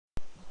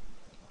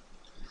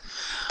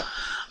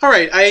All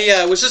right,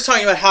 I was just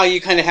talking about how you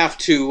kind of have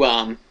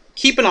to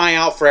keep an eye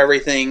out for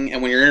everything,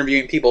 and when you're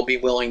interviewing people, be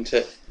willing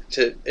to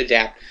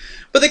adapt.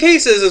 But the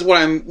case is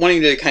what I'm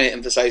wanting to kind of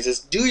emphasize is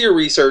do your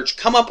research,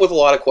 come up with a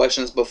lot of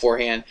questions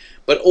beforehand,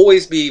 but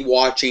always be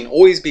watching,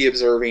 always be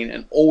observing,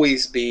 and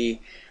always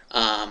be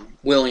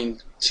willing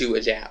to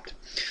adapt.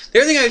 The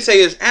other thing I'd say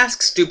is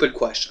ask stupid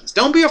questions.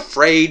 Don't be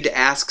afraid to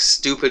ask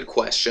stupid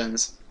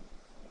questions.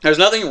 There's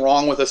nothing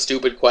wrong with a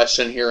stupid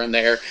question here and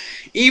there.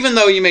 Even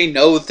though you may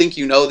think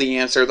you know the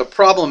answer, the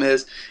problem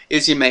is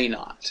you may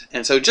not.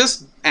 And so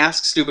just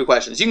ask stupid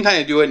questions. You can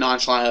kind of do it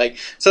nonchalantly, like,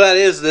 so that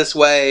is this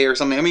way or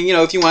something. I mean,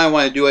 if you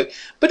want to do it,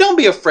 but don't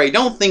be afraid.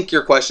 Don't think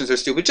your questions are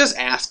stupid. Just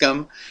ask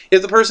them.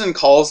 If the person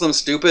calls them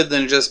stupid,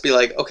 then just be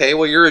like, okay,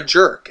 well, you're a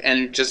jerk,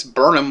 and just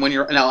burn them when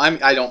you're, no,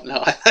 I don't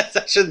know.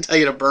 I shouldn't tell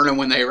you to burn them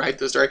when they write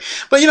the story.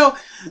 But,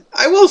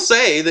 I will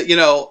say that,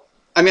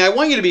 I mean, I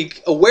want you to be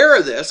aware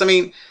of this. I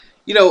mean,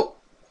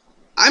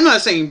 I'm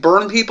not saying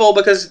burn people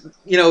because,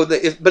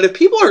 but if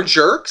people are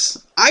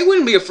jerks, I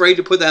wouldn't be afraid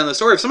to put that in the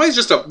story. If somebody's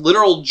just a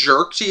literal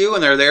jerk to you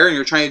and they're there and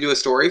you're trying to do a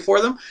story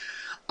for them,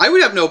 I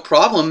would have no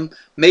problem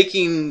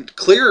making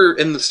clear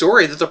in the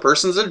story that the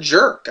person's a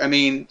jerk. I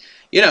mean,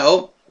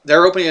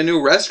 they're opening a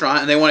new restaurant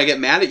and they want to get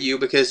mad at you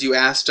because you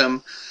asked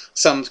them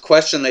some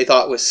question they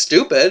thought was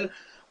stupid.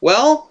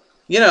 Well,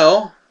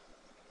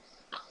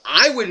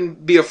 I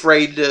wouldn't be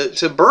afraid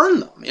to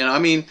burn them. I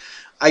mean,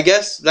 I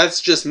guess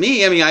that's just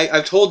me. I mean,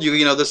 I've told you,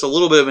 this is a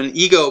little bit of an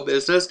ego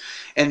business,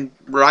 and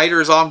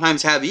writers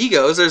oftentimes have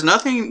egos. There's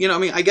nothing, I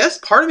mean, I guess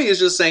part of me is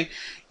just saying,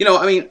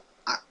 I mean,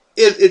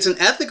 it's an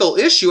ethical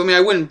issue. I mean,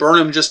 I wouldn't burn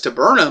them just to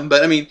burn them,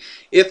 but I mean,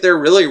 if they're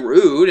really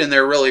rude,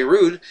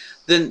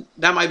 then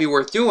that might be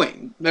worth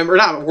doing. Or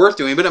not worth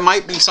doing, but it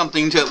might be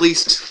something to at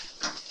least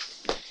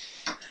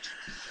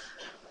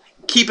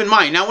keep in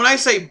mind. Now, when I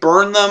say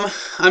burn them,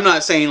 I'm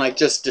not saying like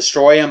just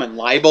destroy them and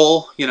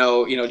libel,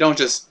 don't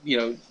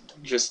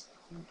just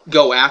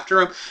go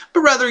after them, but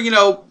rather,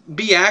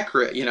 be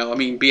accurate, I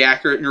mean, be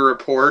accurate in your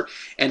report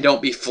and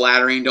don't be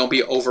flattering, don't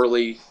be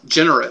overly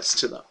generous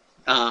to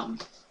them,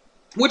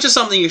 which is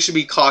something you should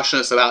be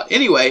cautious about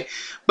anyway,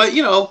 but,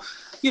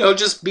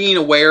 just being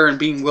aware and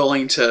being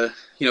willing to,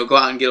 go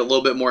out and get a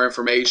little bit more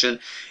information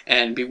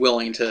and be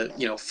willing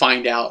to,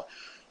 find out,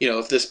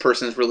 if this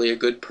person is really a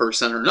good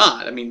person or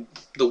not. I mean,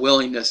 the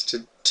willingness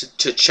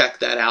to check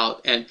that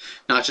out and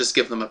not just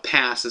give them a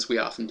pass as we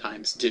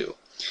oftentimes do.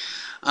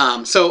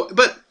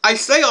 But I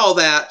say all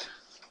that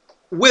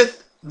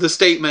with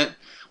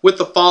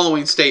the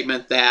following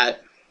statement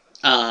that,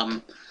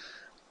 that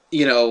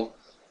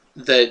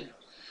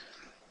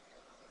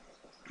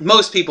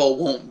most people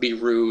won't be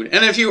rude.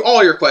 And if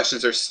all your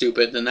questions are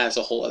stupid, then that's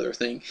a whole other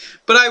thing.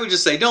 But I would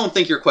just say, don't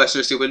think your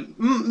questions are stupid.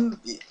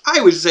 I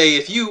would say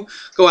if you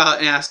go out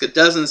and ask a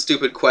dozen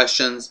stupid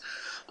questions,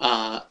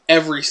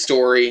 every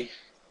story,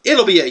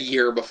 it'll be a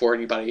year before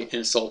anybody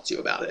insults you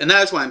about it. And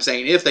that's why I'm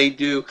saying if they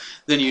do,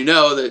 then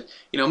that,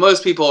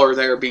 most people are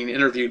there being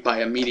interviewed by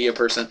a media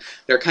person.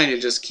 They're kind of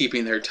just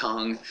keeping their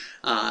tongue.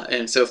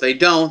 And so if they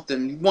don't,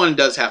 then one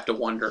does have to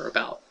wonder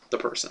about the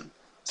person.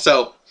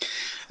 So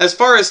as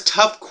far as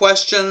tough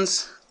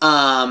questions,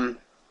 I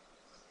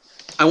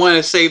want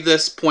to save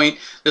this point.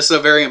 This is a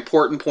very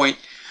important point.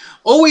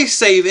 Always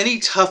save any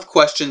tough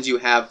questions you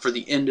have for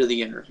the end of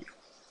the interview.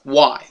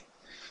 Why?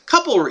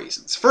 Couple of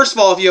reasons. First of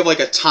all, if you have like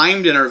a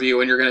timed interview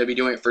and you're going to be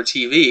doing it for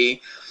TV,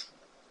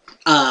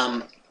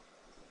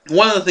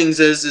 one of the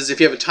things is if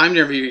you have a timed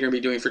interview you're going to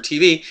be doing for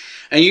TV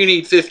and you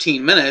need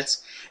 15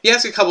 minutes, you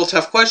ask a couple of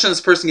tough questions,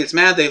 the person gets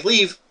mad, they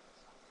leave,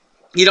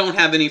 you don't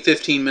have any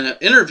 15-minute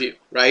interview,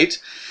 right?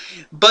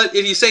 But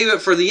if you save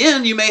it for the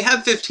end, you may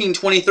have 15,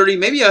 20, 30,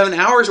 maybe you have an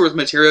hour's worth of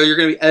material, you're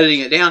going to be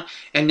editing it down,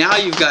 and now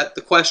you've got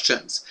the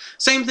questions.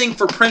 Same thing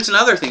for print and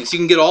other things. You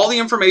can get all the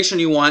information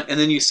you want, and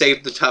then you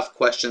save the tough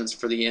questions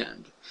for the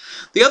end.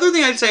 The other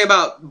thing I'd say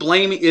about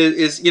blaming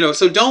is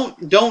so don't,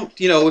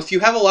 if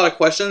you have a lot of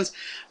questions,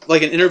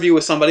 like an interview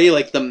with somebody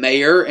like the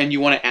mayor, and you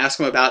want to ask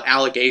him about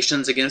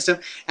allegations against him,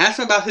 ask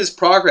him about his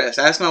progress,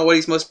 ask him about what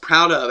he's most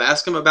proud of,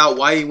 ask him about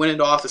why he went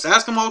into office,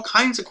 ask him all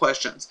kinds of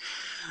questions.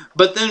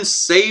 But then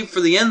save for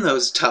the end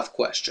those tough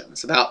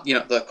questions about,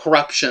 the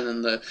corruption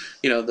and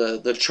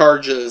the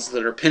charges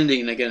that are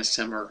pending against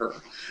him or her.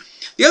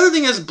 The other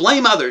thing is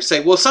blame others.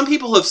 Say, well, some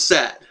people have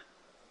said.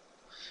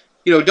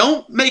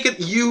 Don't make it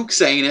you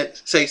saying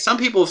it. Say, some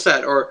people have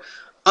said, or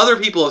other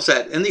people have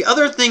said. And the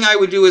other thing I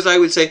would do is I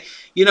would say,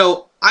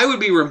 I would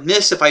be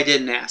remiss if I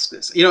didn't ask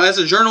this. As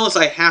a journalist,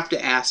 I have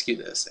to ask you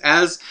this.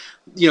 As,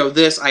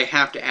 this, I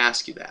have to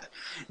ask you that.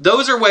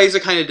 Those are ways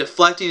of kind of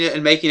deflecting it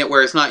and making it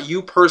where it's not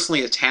you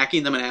personally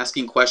attacking them and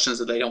asking questions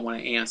that they don't want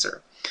to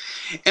answer.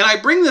 And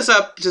I bring this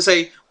up to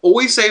say,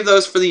 always save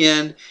those for the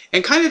end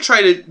and kind of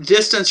try to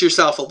distance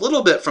yourself a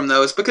little bit from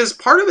those, because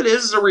part of it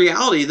is a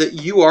reality that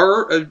you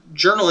are a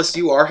journalist,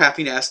 you are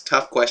having to ask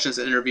tough questions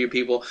and interview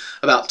people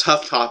about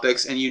tough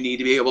topics, and you need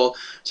to be able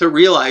to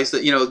realize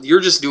that, you're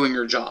just doing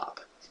your job.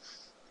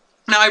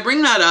 Now, I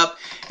bring that up,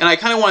 and I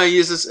kind of want to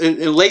use this.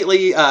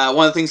 Lately,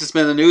 one of the things that's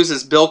been in the news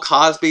is Bill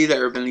Cosby.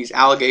 There have been these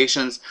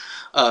allegations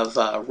of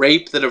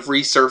rape that have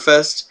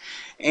resurfaced.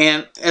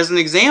 And as an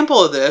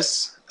example of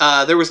this,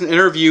 there was an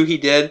interview he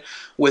did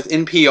with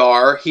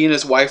NPR. He and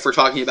his wife were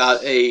talking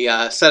about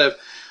a set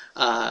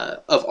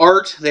of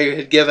art they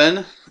had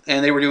given,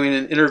 and they were doing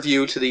an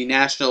interview to the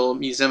National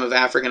Museum of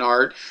African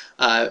Art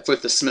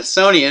with the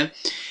Smithsonian,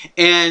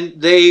 and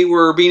they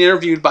were being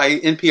interviewed by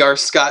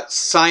NPR's Scott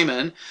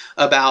Simon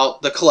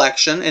about the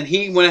collection, and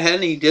he went ahead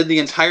and he did the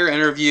entire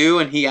interview,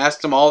 and he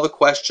asked them all the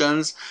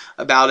questions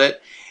about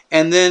it,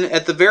 and then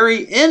at the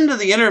very end of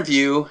the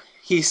interview,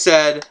 he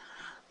said,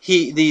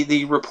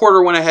 the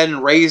reporter went ahead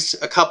and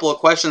raised a couple of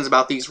questions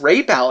about these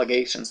rape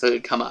allegations that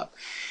had come up,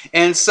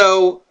 and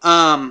so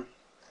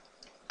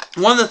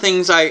one of the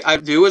things I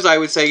do is I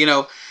would say, you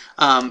know,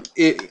 I'll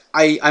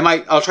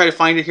try to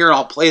find it here and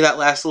I'll play that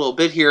last little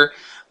bit here.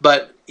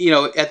 But, you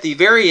know, at the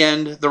very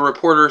end, the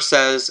reporter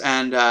says,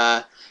 and,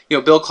 you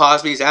know, Bill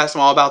Cosby's asked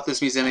him all about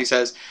this museum. He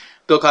says,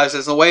 Bill Cosby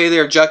says, the way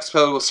they're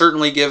juxtaposed will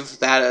certainly give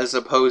that as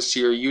opposed to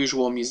your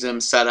usual museum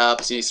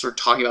setups. And he's sort of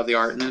talking about the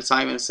art. And then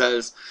Simon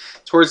says,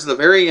 towards the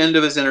very end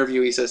of his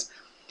interview, he says,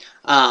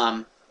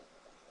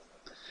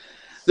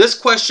 this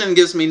question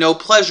gives me no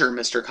pleasure,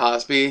 Mr.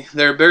 Cosby.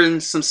 There have been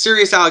some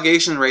serious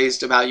allegations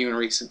raised about you in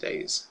recent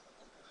days.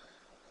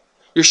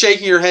 You're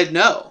shaking your head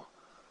no.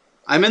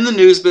 I'm in the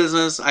news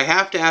business. I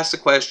have to ask the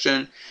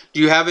question, do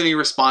you have any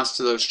response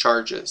to those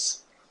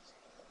charges?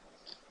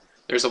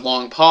 There's a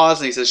long pause,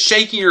 and he says,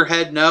 shaking your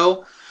head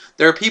no.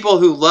 There are people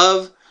who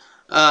love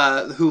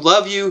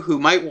you, who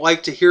might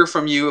like to hear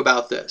from you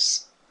about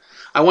this.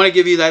 I want to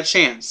give you that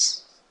chance.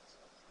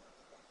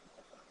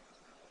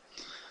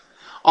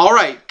 All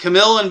right,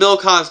 Camille and Bill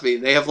Cosby,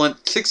 they have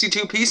lent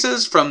 62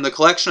 pieces from the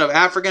collection of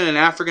African and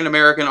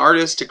African-American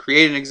artists to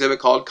create an exhibit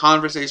called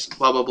Conversations,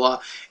 blah, blah,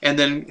 blah. And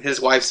then his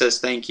wife says,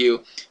 thank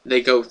you.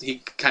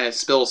 He kind of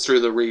spills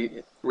through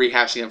the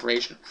rehashing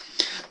information.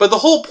 But the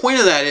whole point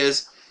of that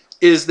is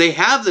they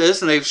have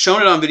this, and they've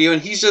shown it on video,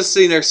 and he's just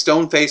sitting there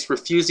stone-faced,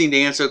 refusing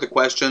to answer the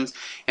questions,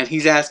 and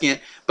he's asking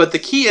it. But the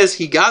key is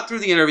he got through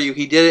the interview,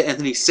 he did it, and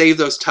then he saved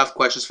those tough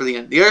questions for the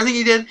end. The other thing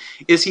he did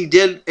is he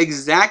did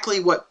exactly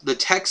what the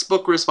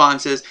textbook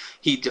response is.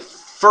 He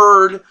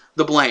deferred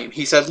the blame.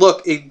 He said,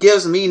 look, it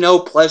gives me no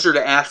pleasure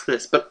to ask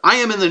this, but I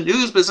am in the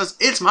news business.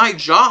 It's my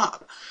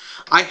job.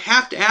 I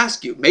have to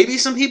ask you. Maybe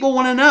some people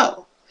want to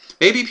know.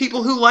 Maybe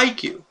people who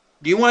like you.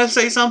 Do you want to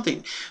say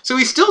something? So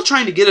he's still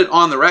trying to get it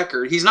on the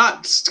record. He's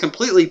not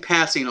completely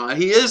passing on it.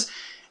 He is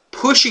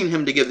pushing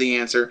him to give the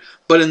answer,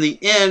 but in the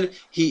end,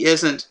 he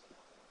isn't,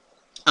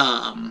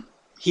 how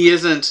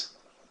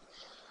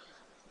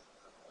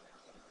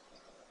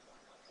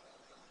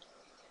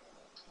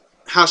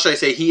should I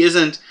say, he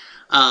isn't,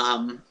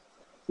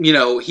 you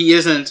know, he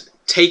isn't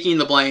taking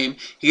the blame.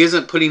 He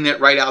isn't putting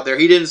it right out there.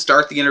 He didn't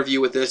start the interview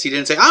with this. He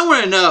didn't say, I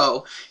want to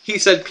know. He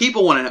said,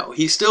 people want to know.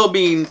 He's still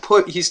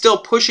he's still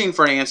pushing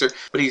for an answer,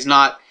 but he's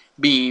not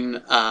being,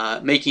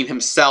 making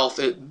himself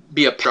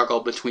be a struggle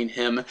between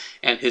him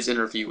and his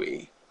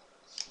interviewee.